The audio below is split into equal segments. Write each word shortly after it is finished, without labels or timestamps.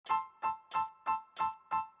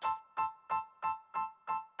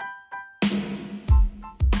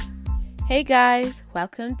Hey guys,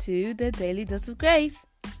 welcome to the Daily Dose of Grace.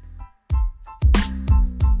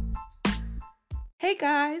 Hey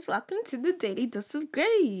guys, welcome to the Daily Dose of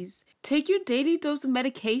Grace. Take your daily dose of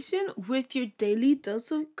medication with your daily dose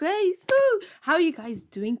of grace. Woo! How are you guys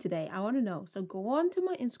doing today? I want to know. So go on to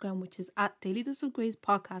my Instagram, which is at Daily Dose of Grace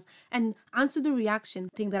Podcast, and answer the reaction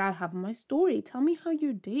thing that I have in my story. Tell me how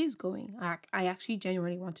your day is going. I actually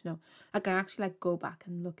genuinely want to know. I actually go back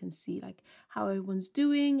and look and see how everyone's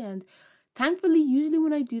doing, and thankfully, usually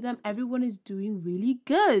when I do them, everyone is doing really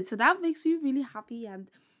good. So that makes me really happy, and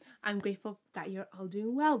I'm grateful that you're all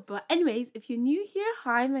doing well. But anyways, if you're new here,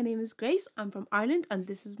 hi, my name is Grace. I'm from Ireland, and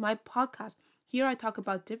this is my podcast. Here I talk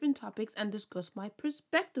about different topics and discuss my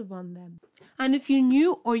perspective on them. And if you're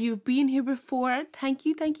new or you've been here before, thank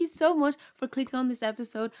you so much for clicking on this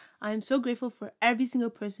episode. I am so grateful for every single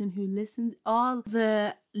person who listens, all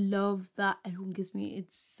the love that everyone gives me.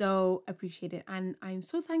 It's so appreciated, and I'm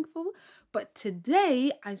so thankful. But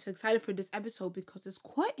today, I'm so excited for this episode because it's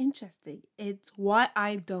quite interesting. It's why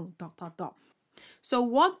I don't... So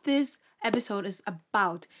what this episode is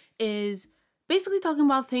about is basically talking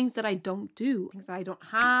about things that I don't do, things that I don't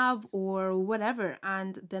have or whatever.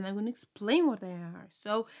 And then I'm going to explain what they are.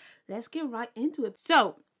 So let's get right into it.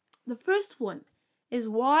 So the first one is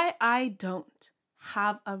why I don't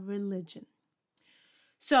have a religion.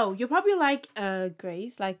 So you're probably like,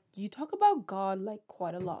 Grace, you talk about God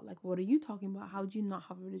quite a lot. What are you talking about? How do you not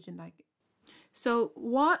have a religion? So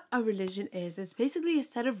what a religion is, it's basically a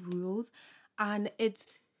set of rules, and it's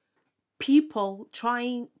people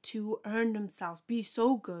trying to earn themselves, be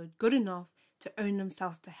so good enough to earn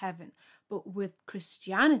themselves to heaven. But with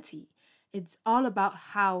Christianity, it's all about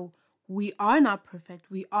how we are not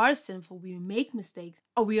perfect, we are sinful, we make mistakes,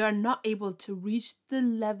 or we are not able to reach the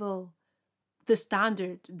level, the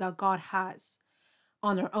standard that God has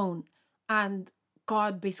on our own. And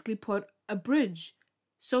God basically put a bridge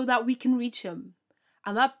so that we can reach him.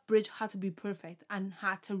 And that bridge had to be perfect and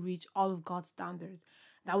had to reach all of God's standards.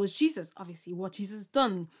 That was Jesus, obviously, what Jesus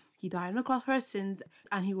done. He died on the cross for our sins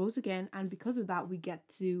and he rose again. And because of that, we get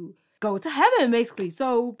to go to heaven, basically.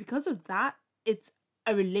 So because of that, it's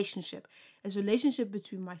a relationship. It's a relationship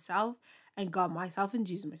between myself and God, myself and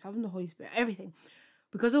Jesus, myself and the Holy Spirit, everything.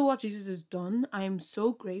 Because of what Jesus has done, I am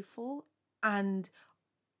so grateful, and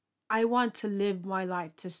I want to live my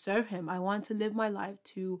life to serve him. I want to live my life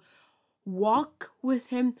to walk with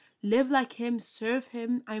him, live like him, serve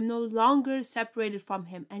him. I'm no longer separated from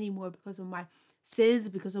him anymore because of my sins,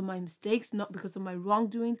 because of my mistakes, not because of my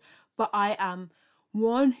wrongdoings, but I am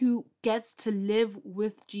one who gets to live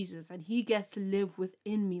with Jesus, and he gets to live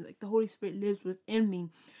within me. The Holy Spirit lives within me,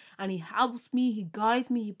 and he helps me, he guides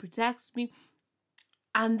me, he protects me.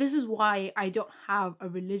 And this is why I don't have a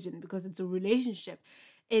religion, because it's a relationship.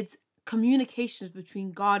 It's communications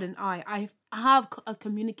between God and I have a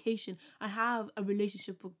communication. I have a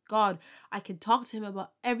relationship with God. I can talk to him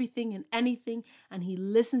about everything and anything, and he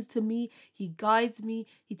listens to me. He guides me.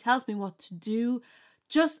 He tells me what to do.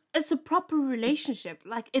 It's a proper relationship.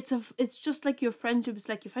 It's just like your friendship. It's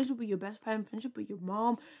like your friendship with your best friend, friendship with your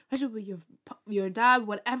mom, friendship with your dad,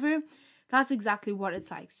 whatever. That's exactly what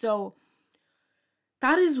it's like. So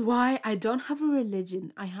that is why I don't have a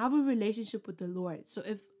religion. I have a relationship with the Lord. So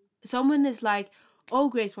if someone is like, oh,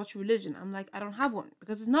 Grace, what's your religion? I'm like, I don't have one,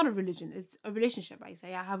 because it's not a religion. It's a relationship. I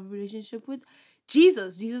say I have a relationship with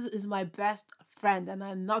Jesus. Jesus is my best friend. And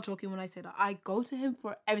I'm not joking when I say that. I go to him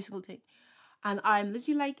for every single thing. And I'm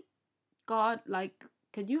literally like, God,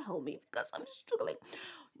 can you help me? Because I'm struggling.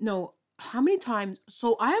 No, how many times?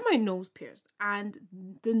 So I have my nose pierced. And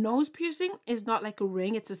the nose piercing is not like a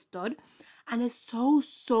ring. It's a stud. And it's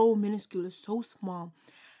so minuscule. It's so small.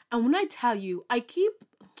 And when I tell you, I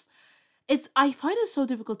find it so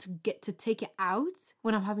difficult to take it out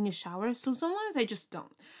when I'm having a shower. So sometimes I just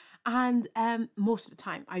don't. And most of the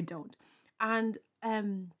time I don't. And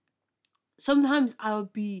sometimes I'll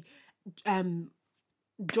be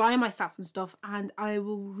drying myself and stuff, and I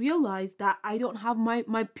will realize that I don't have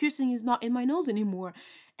my piercing is not in my nose anymore.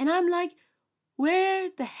 And I'm like, where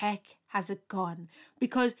the heck has it gone?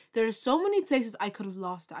 Because there are so many places I could have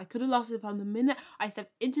lost it. I could have lost it from the minute I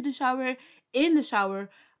stepped into the shower, in the shower,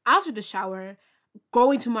 after the shower,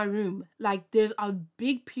 going to my room. There's a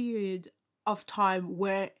big period of time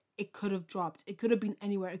where it could have dropped. It could have been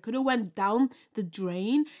anywhere. It could have went down the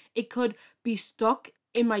drain. It could be stuck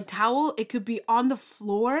in my towel. It could be on the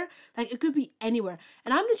floor. It could be anywhere.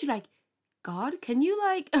 And I'm literally like, God, can you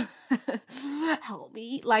help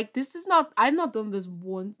me? This is not, I've not done this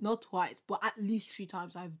once, not twice, but at least 3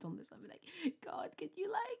 times I've done this. I'm like, God, can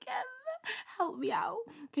you help me out?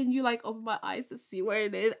 Can you open my eyes to see where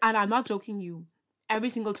it is? And I'm not joking you. every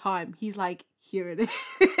single time he's like, here it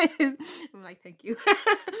is. I'm like, thank you.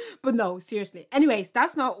 But no, seriously. Anyways,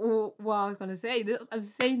 that's not what I was gonna say. I'm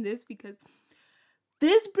saying this because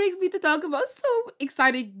this brings me to talk about so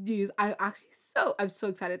exciting news. I'm so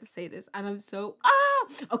excited to say this, and I'm so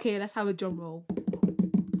okay. Let's have a drum roll.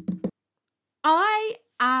 I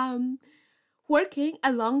am working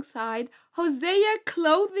alongside Hosea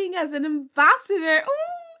Clothing as an ambassador.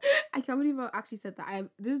 Ooh, I can't believe I actually said that.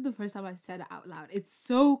 This is the first time I said it out loud. It's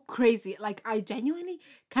so crazy. Like, I genuinely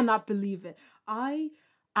cannot believe it. I'm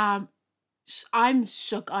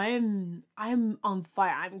shook. I'm on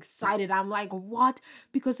fire. I'm excited. I'm like, what?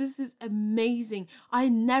 Because this is amazing. I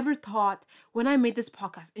never thought when I made this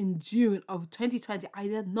podcast in June of 2020, I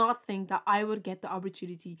did not think that I would get the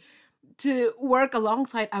opportunity to work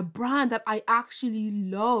alongside a brand that I actually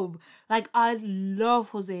love. Like, I love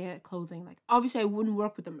Hosea Clothing. Like, obviously I wouldn't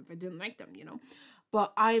work with them if I didn't like them, you know.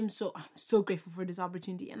 But I'm so grateful for this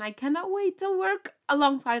opportunity, and I cannot wait to work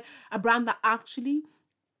alongside a brand that actually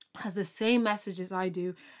has the same message as I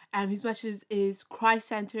do. His message is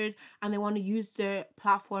Christ-centered, and they want to use their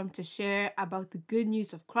platform to share about the good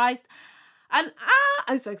news of Christ. And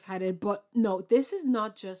I'm so excited. But no, this is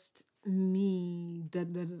not just me,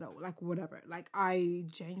 like whatever. Like, I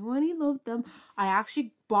genuinely love them. I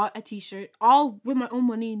actually bought a t-shirt all with my own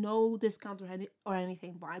money, no discount or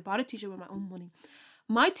anything, but I bought a t-shirt with my own money.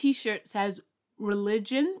 My t-shirt says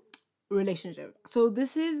religion, relationship. So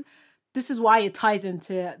this is why it ties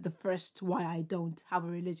into the first why I don't have a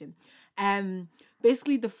religion.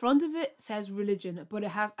 Basically the front of it says religion, but it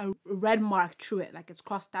has a red mark through it, like it's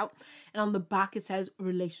crossed out, and on the back it says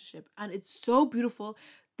relationship, and it's so beautiful.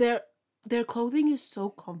 Their clothing is so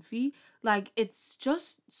comfy, like it's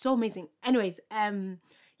just so amazing. Anyways,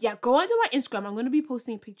 yeah, go onto my Instagram. I'm going to be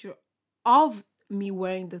posting a picture of me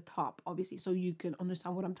wearing the top, obviously, so you can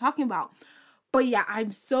understand what I'm talking about. But yeah,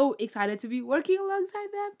 I'm so excited to be working alongside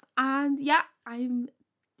them. And yeah, I'm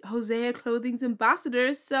Hosea Clothing's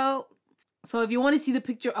ambassador. So if you want to see the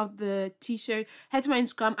picture of the t-shirt, head to my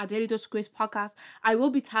Instagram at Daily Dose of Grace Podcast. I will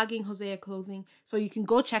be tagging Hosea Clothing, so you can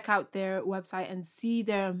go check out their website and see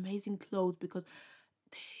their amazing clothes, because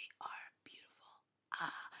they are beautiful.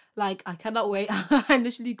 Like, I cannot wait. I'm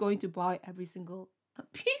literally going to buy every single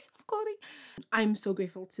piece of clothing. I'm so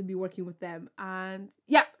grateful to be working with them. And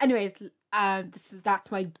yeah, anyways,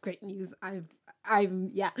 that's my great news.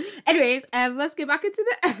 Yeah. Anyways, let's get back into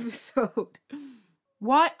the episode.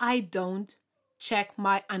 Why I don't check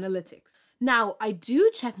my analytics. Now, I do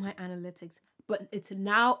check my analytics, but it's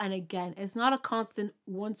now and again. It's not a constant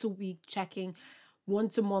once a week checking,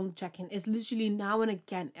 once a month checking. It's literally now and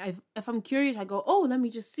again. If I'm curious, I go, oh, let me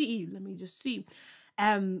just see.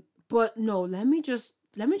 But no, let me just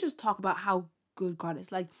talk about how good God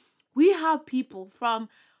is. Like, we have people from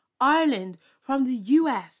Ireland, from the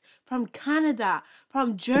US, from Canada,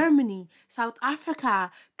 from Germany, South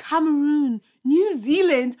Africa, Cameroon, New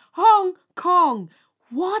Zealand, Hong Kong.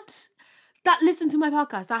 What? That listen to my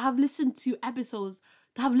podcast, that have listened to episodes,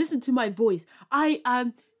 that have listened to my voice. I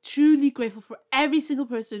am truly grateful for every single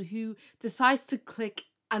person who decides to click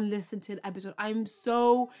and listen to an episode. I'm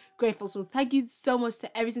so grateful. So thank you so much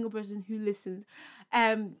to every single person who listens.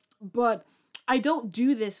 But I don't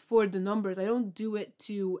do this for the numbers. I don't do it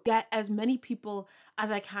to get as many people as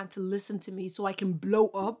I can to listen to me so I can blow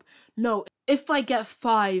up. No, if I get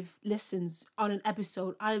 5 listens on an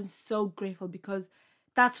episode, I am so grateful, because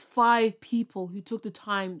that's 5 people who took the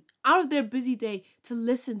time out of their busy day to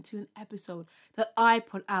listen to an episode that I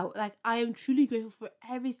put out. Like, I am truly grateful for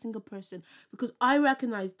every single person, because I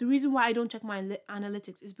recognize the reason why I don't check my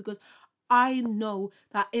analytics is because I know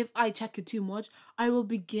that if I check it too much, I will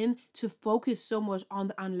begin to focus so much on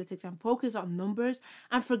the analytics and focus on numbers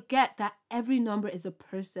and forget that every number is a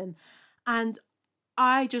person. And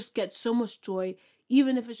I just get so much joy,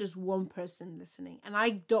 even if it's just one person listening. And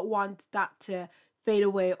I don't want that to fade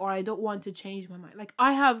away, or I don't want to change my mind. Like,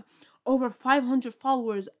 I have over 500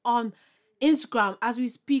 followers on Instagram as we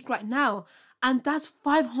speak right now, and that's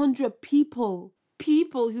 500 people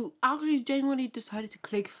who actually genuinely decided to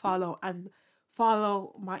click follow and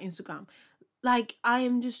follow my Instagram. Like, I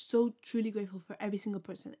am just so truly grateful for every single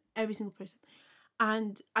person.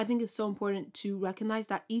 And I think it's so important to recognize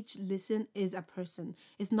that each listen is a person.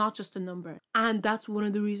 It's not just a number. And that's one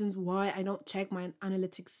of the reasons why I don't check my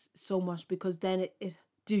analytics so much, because then it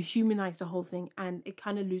dehumanizes the whole thing, and it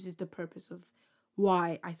kind of loses the purpose of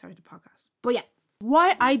why I started the podcast. But yeah,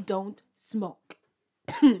 why I don't smoke.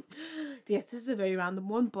 Yes, this is a very random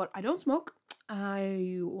one, but I don't smoke.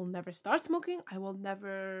 I will never start smoking. I will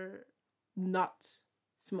never not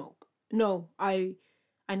smoke. No, I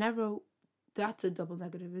never. That's a double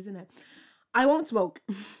negative, isn't it? I won't smoke.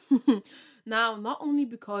 Now, not only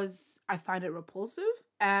because I find it repulsive,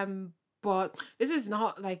 but this is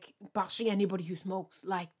not like bashing anybody who smokes.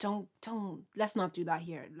 Like, let's not do that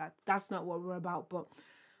here. Like, that's not what we're about. But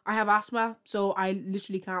I have asthma, so I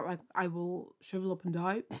literally can't, like, I will shrivel up and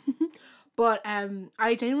die. But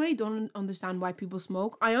I genuinely don't understand why people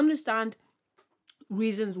smoke. I understand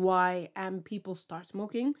reasons why people start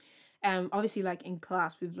smoking. Obviously, like in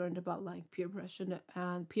class we've learned about like peer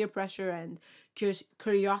pressure and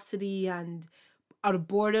curiosity and out of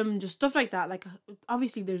boredom, just stuff like that. Like,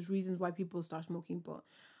 obviously there's reasons why people start smoking, but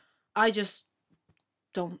I just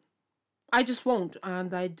don't. I just won't,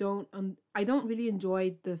 and I don't really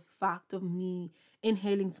enjoy the fact of me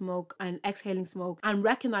inhaling smoke and exhaling smoke and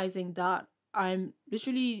recognizing that I'm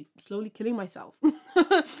literally slowly killing myself.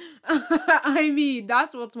 I mean,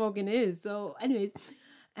 that's what smoking is. So, anyways,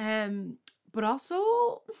 um, but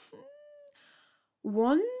also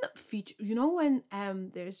one feature, when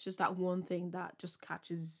there's just that one thing that just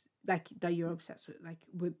catches, like, that you're obsessed with, like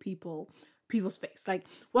with people's face. Like,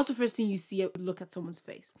 what's the first thing you see look at someone's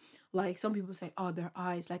face? Like, some people say, oh, their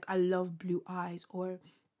eyes, like, I love blue eyes, or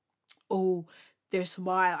oh, their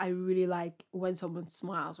smile, I really like when someone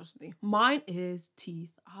smiles, or something. Mine is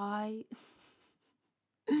teeth.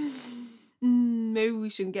 Maybe we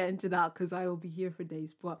shouldn't get into that because I will be here for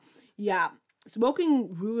days. But yeah,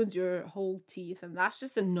 smoking ruins your whole teeth, and that's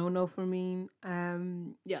just a no-no for me.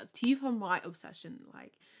 Yeah, teeth are my obsession.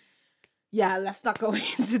 Like, yeah, let's not go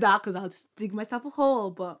into that because I'll just dig myself a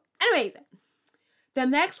hole. But anyways, the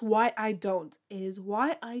next why I don't is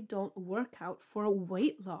why I don't work out for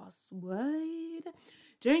weight loss. What?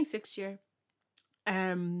 During 6th year,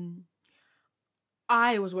 I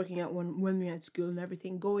was working out when we were at school and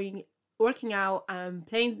everything, working out and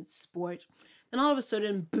playing sport. Then all of a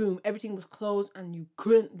sudden, boom, everything was closed and you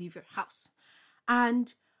couldn't leave your house.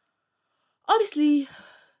 And obviously,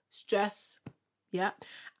 stress, yeah.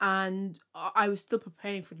 And I was still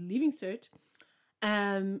preparing for the leaving cert.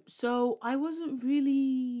 So I wasn't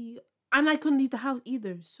really, and I couldn't leave the house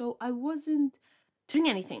either. So I wasn't doing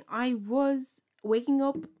anything. I was waking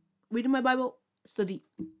up, reading my Bible, study,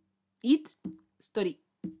 eat, study,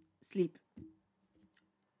 sleep,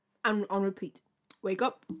 and on repeat. Wake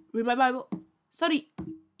up, read my Bible, study,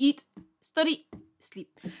 eat, study,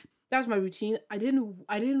 sleep. That was my routine. I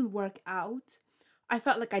didn't work out. I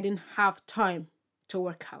felt like I didn't have time to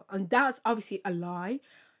work out, and that's obviously a lie.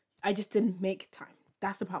 I just didn't make time.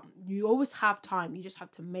 That's the problem. You always have time. You just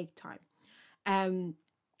have to make time.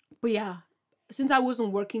 But yeah, since I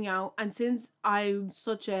wasn't working out, and since I'm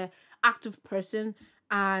such a active person,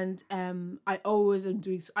 and I always am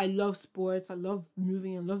doing, I love sports, I love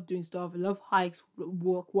moving, I love doing stuff, I love hikes,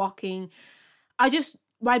 walking.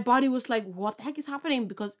 My body was like, what the heck is happening?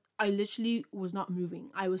 Because I literally was not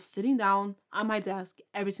moving. I was sitting down at my desk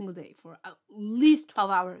every single day for at least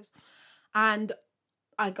 12 hours. And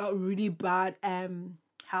I got really bad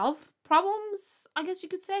health problems, I guess you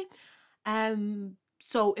could say.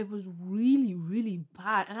 So it was really, really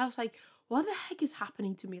bad. And I was like, what the heck is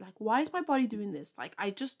happening to me? Like, why is my body doing this? Like,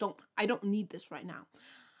 I don't need this right now.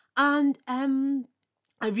 And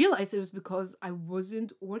I realized it was because I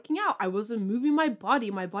wasn't working out. I wasn't moving my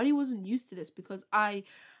body. My body wasn't used to this because I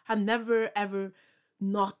had never ever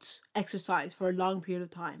not exercised for a long period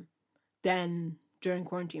of time then during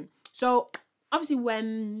quarantine. So obviously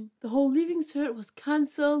when the whole leaving cert was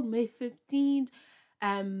cancelled, May 15th,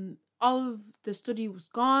 all of the study was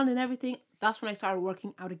gone and everything, that's when I started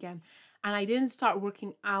working out again. And I didn't start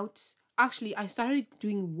working out. Actually, I started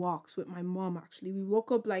doing walks with my mom, actually. We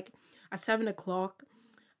woke up like at 7 o'clock,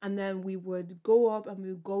 and then we would go up and we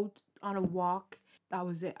would go on a walk. That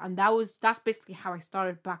was it. And that's basically how I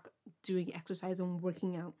started back doing exercise and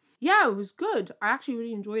working out. Yeah, it was good. I actually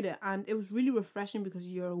really enjoyed it. And it was really refreshing because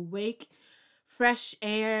you're awake, fresh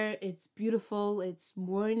air, it's beautiful, it's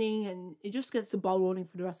morning, and it just gets the ball rolling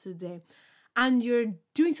for the rest of the day. And you're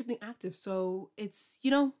doing something active. So it's,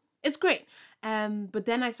 it's great. But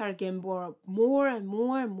then I started getting more and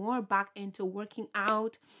more back into working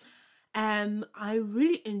out. I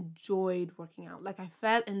really enjoyed working out. Like, I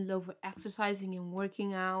fell in love with exercising and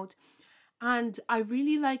working out. And I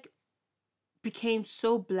really became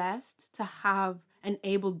so blessed to have an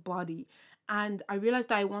able body. And I realized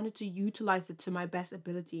that I wanted to utilize it to my best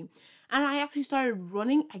ability. And I actually started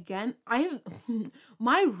running again.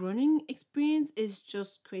 My running experience is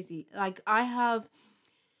just crazy. Like, I have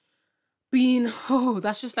been,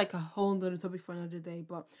 that's just like a whole other topic for another day.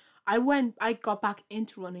 But I got back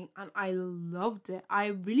into running and I loved it. I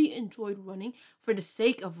really enjoyed running for the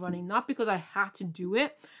sake of running, not because I had to do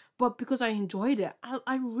it, but because I enjoyed it.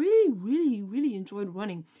 I really, really, really enjoyed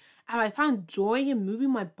running. and I found joy in moving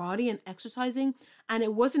my body and exercising, and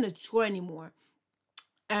it wasn't a chore anymore.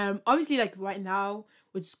 Obviously, like right now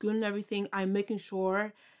with school and everything, I'm making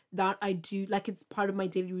sure that I do, like, it's part of my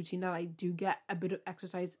daily routine that I do get a bit of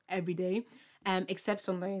exercise every day. Except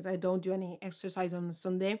Sundays, I don't do any exercise on a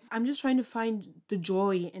Sunday. I'm just trying to find the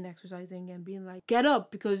joy in exercising and being like, get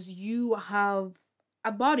up, because you have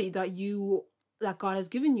a body that God has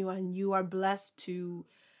given you, and you are blessed to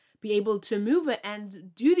be able to move it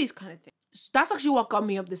and do these kind of things. So that's actually what got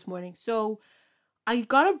me up this morning. So I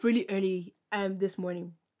got up really early this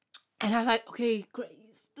morning, and I was like, okay, Grace,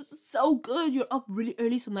 this is so good. You're up really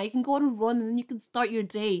early, so now you can go on a run and then you can start your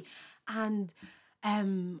day. And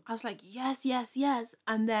I was like, yes, yes, yes.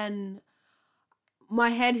 And then my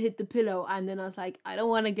head hit the pillow, and then I was like, I don't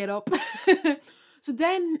want to get up. So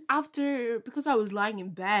then after, because I was lying in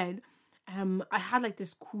bed, I had like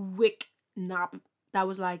this quick nap that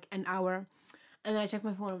was like an hour. And then I checked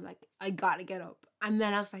my phone. I'm like, I gotta get up. And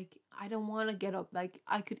then I was like, I don't want to get up. Like,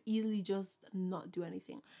 I could easily just not do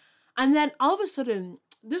anything. And then all of a sudden,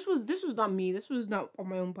 this was not me. This was not on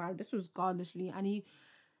my own part. This was God literally. And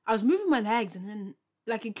I was moving my legs, and then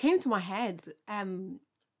like it came to my head. I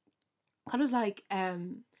was like,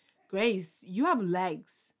 Grace, you have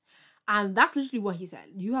legs. And that's literally what he said.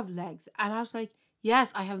 You have legs. And I was like,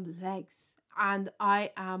 yes, I have legs. And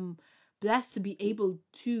I am blessed to be able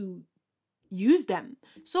to use them.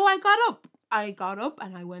 So I got up.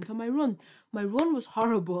 And I went on my run. My run was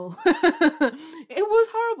horrible. It was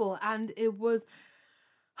horrible. And it was,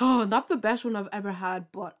 oh, not the best run I've ever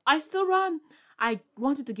had. But I still ran. I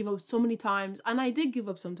wanted to give up so many times. And I did give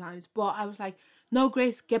up sometimes. But I was like, no,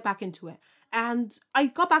 Grace, get back into it. And I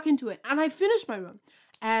got back into it. And I finished my run.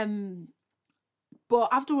 But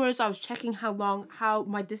afterwards, I was checking how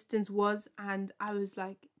my distance was, and I was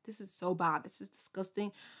like, this is so bad. This is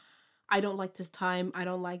disgusting. I don't like this time. I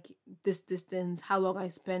don't like this distance, how long I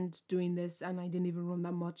spent doing this, and I didn't even run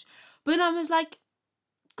that much. But then I was like,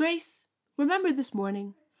 Grace, remember this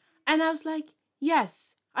morning? And I was like,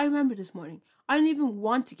 yes, I remember this morning. I didn't even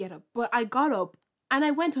want to get up, but I got up and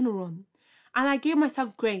I went on a run. And I gave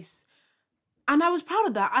myself grace. And I was proud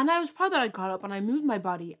of that. And I was proud that I got up and I moved my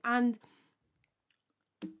body. And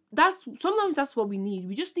sometimes that's what we need.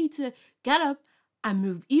 We just need to get up and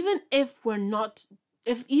move. Even if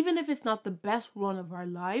it's not the best run of our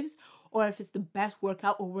lives, or if it's the best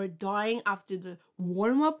workout, or we're dying after the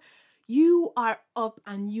warm-up, you are up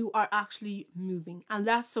and you are actually moving. And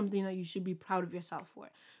that's something that you should be proud of yourself for.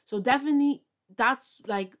 So definitely, that's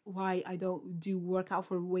like why I don't do workout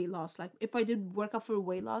for weight loss. Like, if I did workout for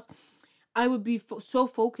weight loss, I would be so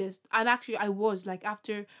focused. And actually I was, like,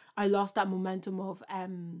 after I lost that momentum of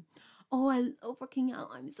oh, I love working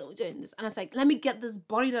out, I'm so doing this, and I was like, let me get this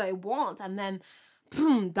body that I want. And then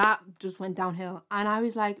boom, that just went downhill. And I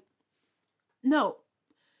was like, no,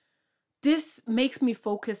 this makes me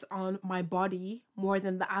focus on my body more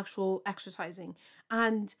than the actual exercising.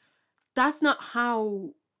 And that's not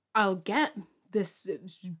how I'll get this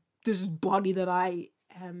body that I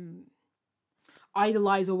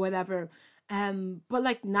idolize or whatever. But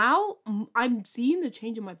like now, I'm seeing the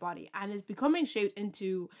change in my body, and it's becoming shaped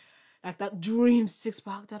into like that dream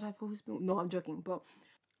six-pack that I've always been. No, I'm joking, but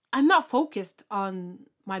I'm not focused on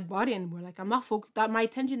my body anymore. Like, I'm not focused, that my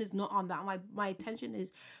attention is not on that. My attention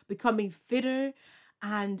is becoming fitter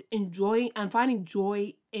and enjoying and finding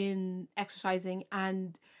joy in exercising,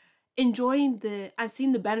 and enjoying and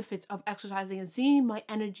seeing the benefits of exercising, and seeing my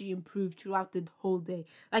energy improve throughout the whole day.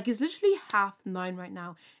 Like, it's literally 9:30 right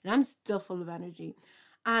now, and I'm still full of energy.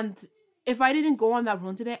 And if I didn't go on that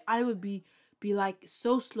run today, I would be like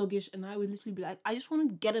so sluggish, and I would literally be like, I just want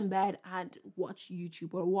to get in bed and watch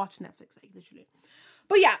YouTube or watch Netflix, like, literally.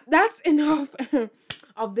 But yeah, that's enough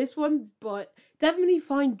of this one. But definitely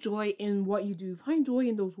find joy in what you do. Find joy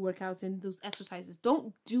in those workouts and those exercises.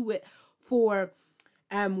 Don't do it for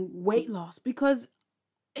weight loss, because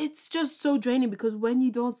it's just so draining. Because when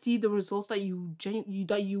you don't see the results that you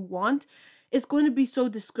want, it's going to be so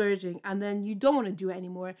discouraging, and then you don't want to do it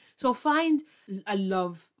anymore. So find a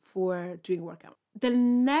love for doing workout. The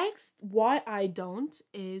next why I don't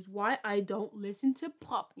listen to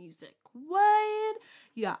pop music. What?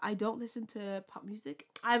 Yeah, I don't listen to pop music.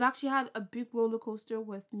 I've actually had a big roller coaster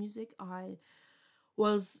with music. I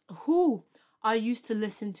used to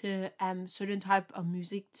listen to certain type of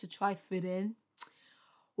music to try fit in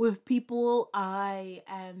with people. I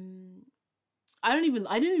didn't even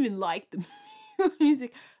like the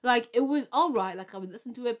music. Like, it was alright, like I would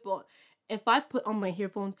listen to it, but if I put on my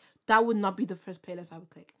earphones, that would not be the first playlist I would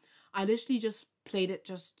click. I literally just played it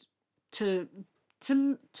just to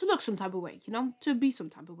look some type of way, to be some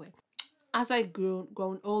type of way. as I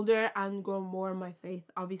grown older and grown more in my faith,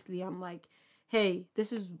 obviously I'm like, hey,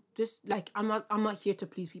 this is just like I'm not here to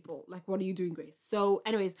please people. Like, what are you doing, Grace? So,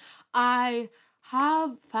 anyways, I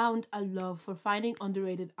have found a love for finding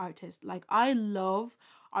underrated artists. Like, I love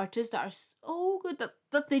artists that are so good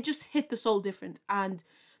that they just hit the soul different, and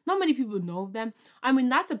not many people know them. I mean,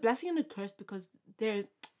 that's a blessing and a curse because there's,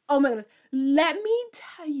 oh my goodness, let me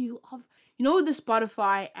tell you of, the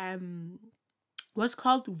Spotify what's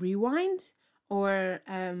called Rewind, or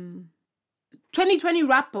 2020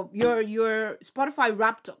 wrap up, your Spotify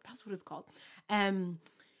wrapped up, that's what it's called.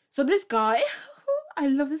 So this guy, I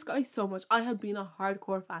love this guy so much. I have been a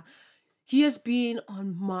hardcore fan. He has been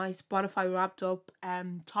on my Spotify wrapped up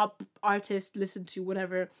top artist listened to,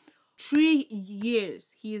 whatever, 3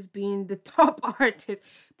 years. He has been the top artist.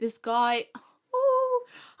 This guy, oh,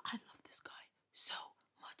 I love this guy so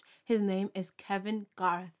much. His name is Kevin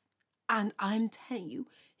Garth. And I'm telling you,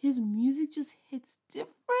 his music just hits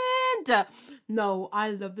different. No, I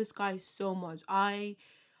love this guy so much. I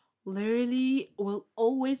literally will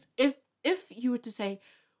always, if you were to say,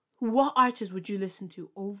 what artist would you listen to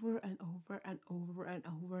over and over and over and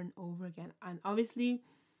over and over again? And obviously,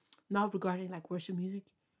 not regarding like worship music,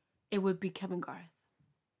 it would be Kevin Garth.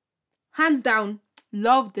 Hands down,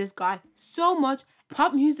 love this guy so much.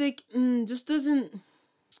 Pop music just doesn't,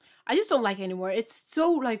 I just don't like it anymore. It's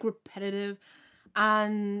so like repetitive,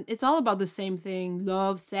 and it's all about the same thing: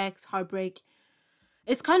 love, sex, heartbreak.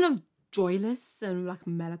 It's kind of joyless and like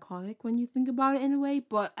melancholic when you think about it in a way.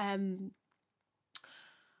 But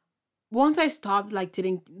once I stopped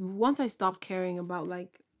caring about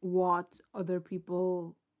like what other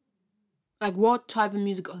people, like what type of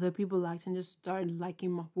music other people liked, and just started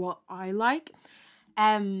liking what I like.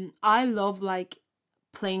 I love like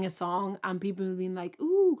playing a song and people being like,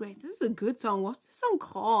 "Ooh, Grace, this is a good song. What's this song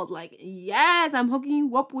called?" Like, yes, I'm hooking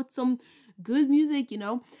you up with some good music,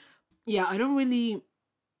 Yeah, I don't really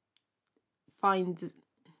find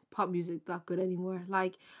pop music that good anymore.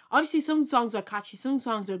 Like, obviously some songs are catchy, some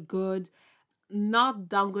songs are good, not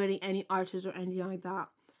downgrading any artist or anything like that.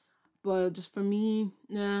 But just for me,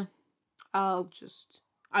 nah,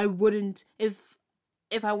 I wouldn't, if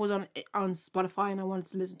I was on Spotify and I wanted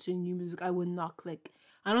to listen to new music, I would not click.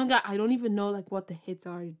 I don't even know like what the hits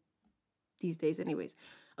are these days anyways,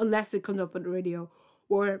 unless it comes up on the radio,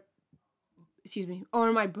 or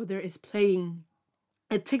my brother is playing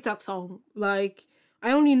a TikTok song. Like,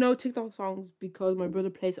 I only know TikTok songs because my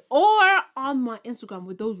brother plays it, or on my Instagram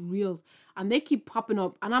with those reels, and they keep popping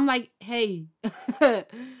up, and I'm like, hey,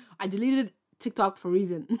 I deleted TikTok for a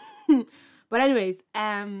reason. But anyways,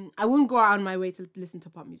 I wouldn't go out on my way to listen to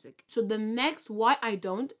pop music. So the next why I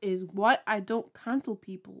don't cancel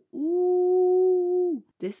people. Ooh,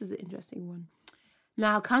 this is an interesting one.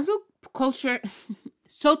 Now, cancel culture,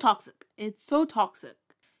 so toxic. It's so toxic.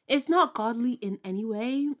 It's not godly in any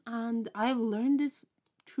way, and I've learned this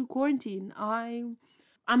through quarantine. I'm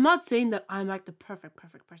not saying that I'm like the perfect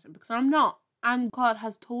person, because I'm not. And God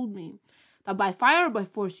has told me that by fire or by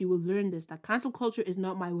force you will learn this, that cancel culture is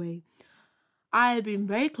not my way. I have been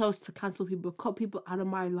very close to cancel people, cut people out of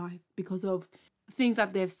my life because of things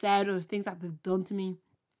that they've said or things that they've done to me.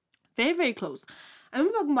 Very, very close. And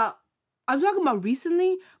I'm talking about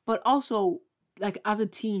recently, but also like as a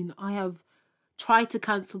teen, I have tried to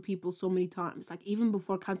cancel people so many times. Like, even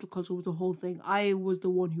before cancel culture was a whole thing, I was the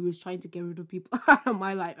one who was trying to get rid of people out of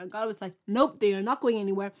my life. And God was like, nope, they are not going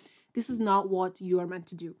anywhere. This is not what you are meant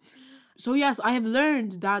to do. So yes, I have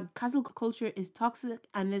learned that cancel culture is toxic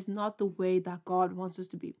and is not the way that God wants us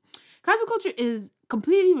to be. Cancel culture is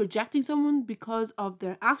completely rejecting someone because of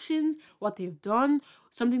their actions, what they've done,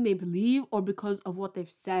 something they believe, or because of what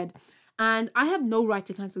they've said. And I have no right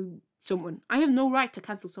to cancel someone. I have no right to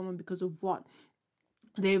cancel someone because of what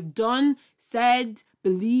they've done, said,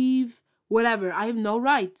 believe, whatever. I have no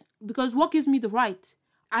right, because what gives me the right?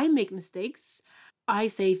 I make mistakes. I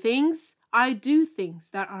say things. I do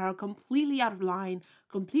things that are completely out of line,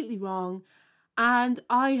 completely wrong, and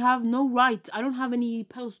I have no right. I don't have any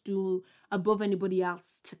pedestal above anybody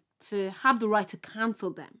else to have the right to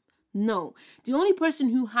cancel them. No. The only person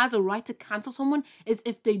who has a right to cancel someone is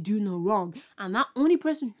if they do no wrong. And that only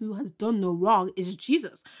person who has done no wrong is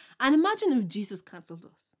Jesus. And imagine if Jesus cancelled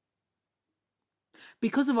us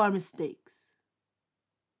because of our mistakes.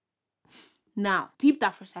 Now, deep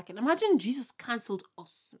that for a second. Imagine Jesus cancelled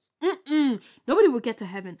us. Nobody would get to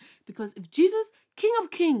heaven, because if Jesus, King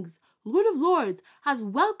of Kings, Lord of Lords, has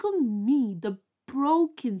welcomed me, the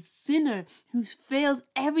broken sinner who fails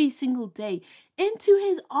every single day, into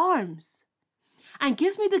his arms and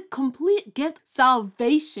gives me the complete gift of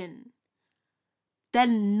salvation,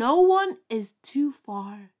 then no one is too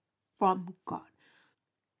far from God.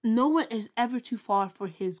 No one is ever too far for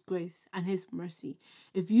his grace and his mercy.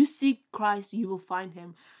 If you seek Christ, you will find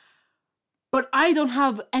him. But I don't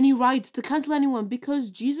have any right to cancel anyone because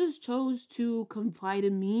Jesus chose to confide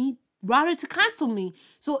in me rather to cancel me.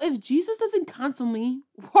 So if Jesus doesn't cancel me,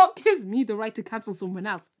 what gives me the right to cancel someone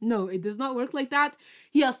else? No, it does not work like that.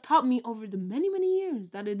 He has taught me over the many, many years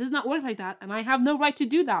that it does not work like that, and I have no right to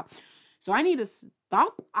do that. So I need to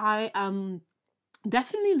stop. I am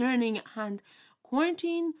definitely learning, and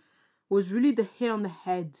quarantine was really the hit on the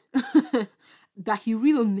head that he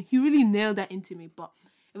really nailed that into me. But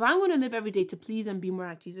if I'm going to live every day to please and be more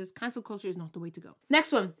like Jesus, cancel culture is not the way to go.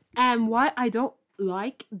 Next one. Why I don't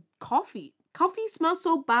like coffee. Coffee smells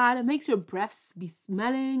so bad. It makes your breath be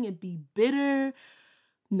smelling and be bitter.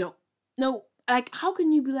 No. Like, how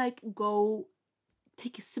can you be like, go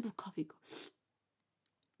take a sip of coffee?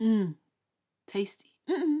 Go, tasty.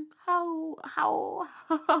 How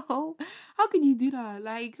can you do that?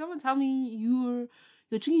 Like, someone tell me you're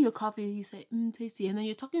drinking your coffee and you say tasty, and then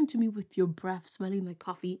you're talking to me with your breath smelling like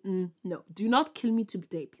coffee. No, do not kill me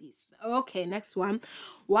today, please. Okay, next one.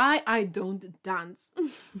 Why I don't dance.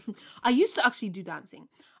 I used to actually do dancing.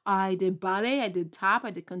 I did ballet, I did tap,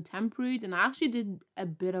 I did contemporary, and I actually did a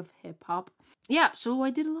bit of hip hop. Yeah, so I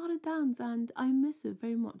did a lot of dance and I miss it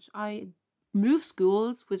very much. I moved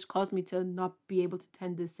schools, which caused me to not be able to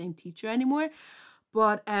attend the same teacher anymore.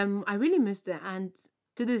 But I really missed it, and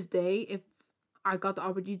to this day, if I got the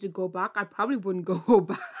opportunity to go back, I probably wouldn't go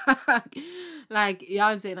back. Like, yeah,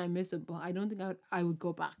 I'm saying I miss it, but I don't think I would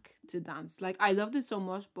go back to dance. Like, I loved it so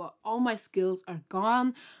much, but all my skills are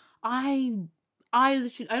gone. I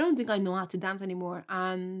literally, I don't think I know how to dance anymore,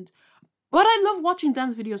 but I love watching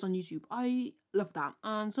dance videos on YouTube. I love that.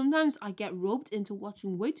 And sometimes I get roped into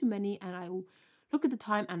watching way too many, and I will look at the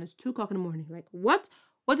time and it's 2 o'clock in the morning. Like, what?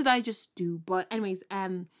 What did I just do? But anyways,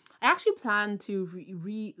 I actually plan to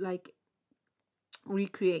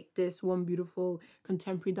recreate this one beautiful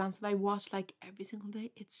contemporary dance that I watch like every single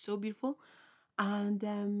day. It's so beautiful.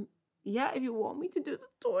 And yeah, if you want me to do the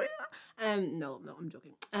tutorial, no, I'm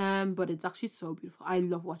joking. But it's actually so beautiful. I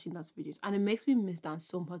love watching dance videos, and it makes me miss dance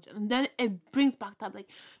so much. And then it brings back that, like,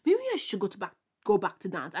 maybe I should go back to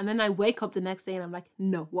dance. And then I wake up the next day and I'm like,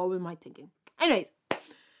 no, what am I thinking? Anyways,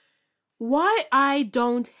 why I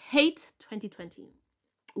don't hate 2020.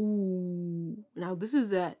 Ooh, now this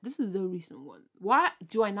is a recent one. Why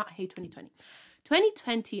do I not hate 2020?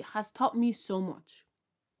 2020 has taught me so much.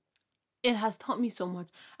 It has taught me so much.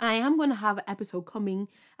 And I am going to have an episode coming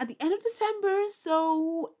at the end of December,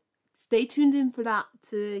 so stay tuned in for that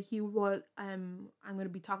to hear what I'm going to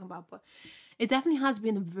be talking about. But it definitely has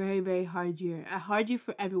been a very, very hard year. A hard year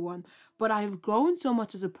for everyone. But I've grown so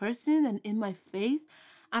much as a person and in my faith.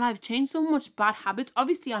 And I've changed so much bad habits.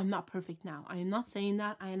 Obviously, I'm not perfect now. I am not saying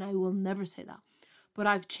that, and I will never say that. But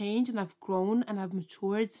I've changed and I've grown and I've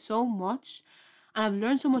matured so much. And I've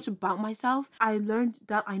learned so much about myself. I learned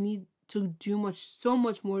that I need to do so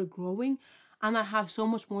much more growing, and I have so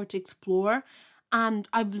much more to explore. And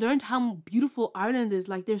I've learned how beautiful Ireland is.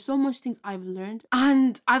 Like, there's so much things I've learned,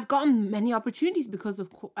 and I've gotten many opportunities because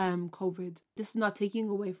of COVID. This is not taking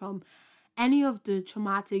away from any of the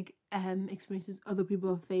traumatic experiences other people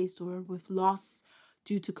have faced or with loss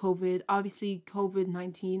due to COVID. Obviously,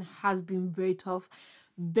 COVID-19 has been very tough,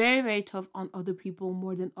 very, very tough on other people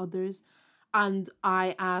more than others. And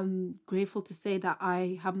I am grateful to say that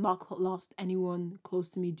I have not lost anyone close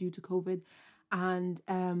to me due to COVID. And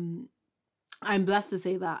I'm blessed to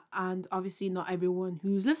say that. And obviously not everyone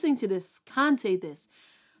who's listening to this can say this.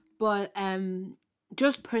 But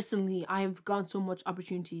just personally, I've gotten so much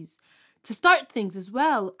opportunities to start things as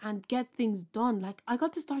well and get things done. Like, I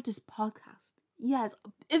got to start this podcast. Yes,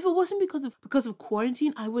 if it wasn't because of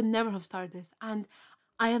quarantine, I would never have started this. And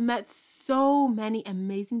I have met so many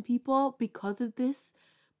amazing people because of this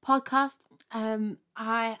podcast.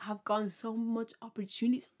 I have gotten so much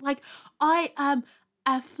opportunities. Like, I am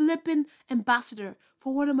a flipping ambassador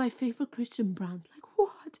for one of my favorite Christian brands. Like,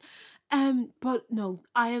 what? But no,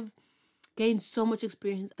 I have gained so much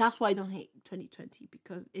experience. That's why I don't hate 2020,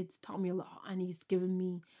 because it's taught me a lot, and he's given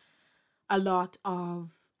me a lot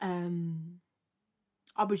of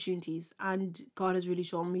opportunities, and God has really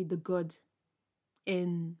shown me the good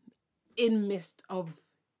in midst of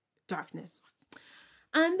darkness.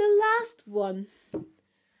 And the last one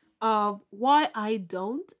of why I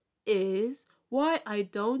don't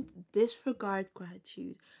disregard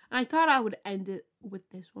gratitude. And I thought I would end it with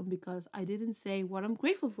this one because I didn't say what I'm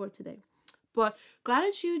grateful for today. But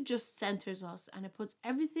gratitude just centers us and it puts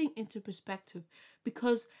everything into perspective,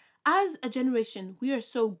 because as a generation, we are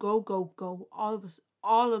so go, go, go, all of us,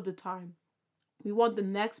 all of the time. We want the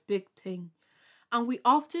next big thing. And we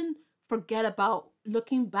often forget about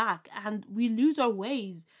looking back and we lose our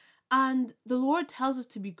ways. And the Lord tells us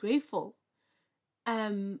to be grateful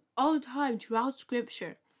all the time throughout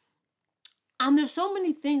scripture. And there's so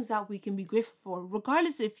many things that we can be grateful for,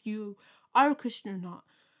 regardless if you are a Christian or not.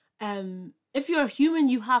 If you're a human,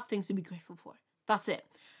 you have things to be grateful for. That's it.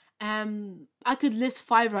 I could list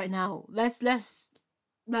 5 right now. Let's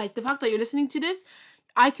like the fact that you're listening to this,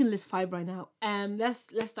 I can list 5 right now.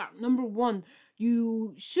 Let's start. Number 1,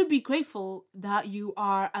 you should be grateful that you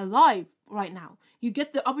are alive right now. You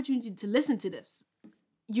get the opportunity to listen to this.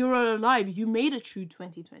 You're alive. You made it through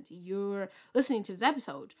 2020. You're listening to this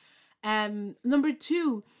episode. Number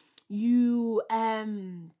 2, you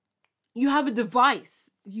have a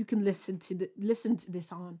device you can listen to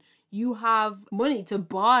this on. You have money to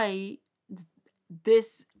buy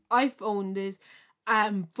this iPhone, this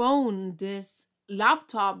phone, this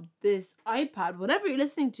laptop, this iPad, whatever you're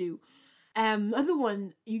listening to. Another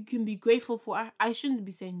one you can be grateful for. I shouldn't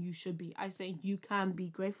be saying you should be. I'm saying you can be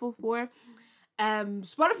grateful for.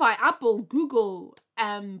 Spotify, Apple, Google,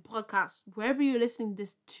 podcast, wherever you're listening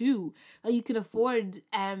this to, that you can afford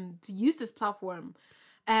to use this platform.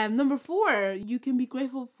 Number 4, you can be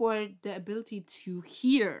grateful for the ability to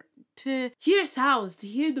hear sounds, to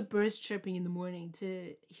hear the birds chirping in the morning,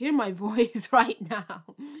 to hear my voice right now,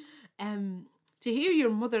 to hear your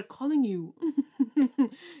mother calling you.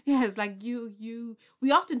 Yes, like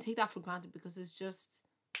we often take that for granted because it's just,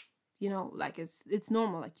 like it's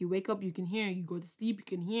normal. Like you wake up, you can hear, you go to sleep, you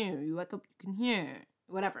can hear, you wake up, you can hear,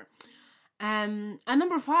 whatever. And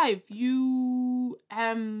number 5, you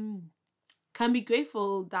can be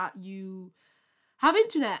grateful that you have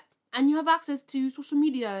internet and you have access to social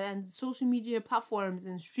media and social media platforms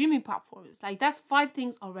and streaming platforms. Like that's 5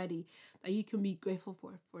 things already that you can be grateful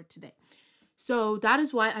for today. So that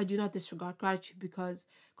is why I do not disregard gratitude, because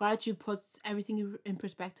gratitude puts everything in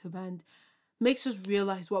perspective and makes us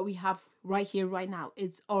realize what we have right here, right now.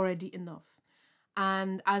 It's already enough.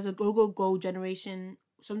 And as a go generation,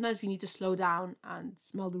 sometimes we need to slow down and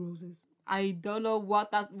smell the roses. I don't know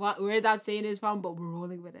where that saying is from, but we're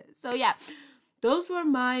rolling with it. So yeah, those were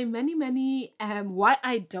my many why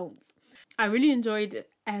I don't. I really enjoyed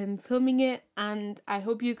filming it, and I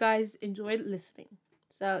hope you guys enjoyed listening.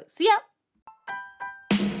 So see ya.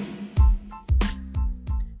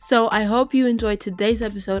 So I hope you enjoyed today's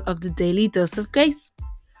episode of the Daily Dose of Grace.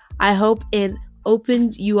 I hope it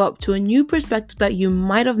opened you up to a new perspective that you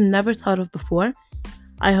might have never thought of before.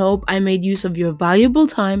 I hope I made use of your valuable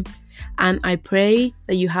time, and I pray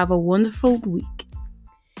that you have a wonderful week.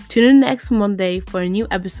 Tune in next Monday for a new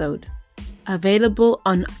episode, available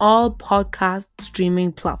on all podcast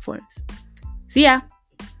streaming platforms. See ya!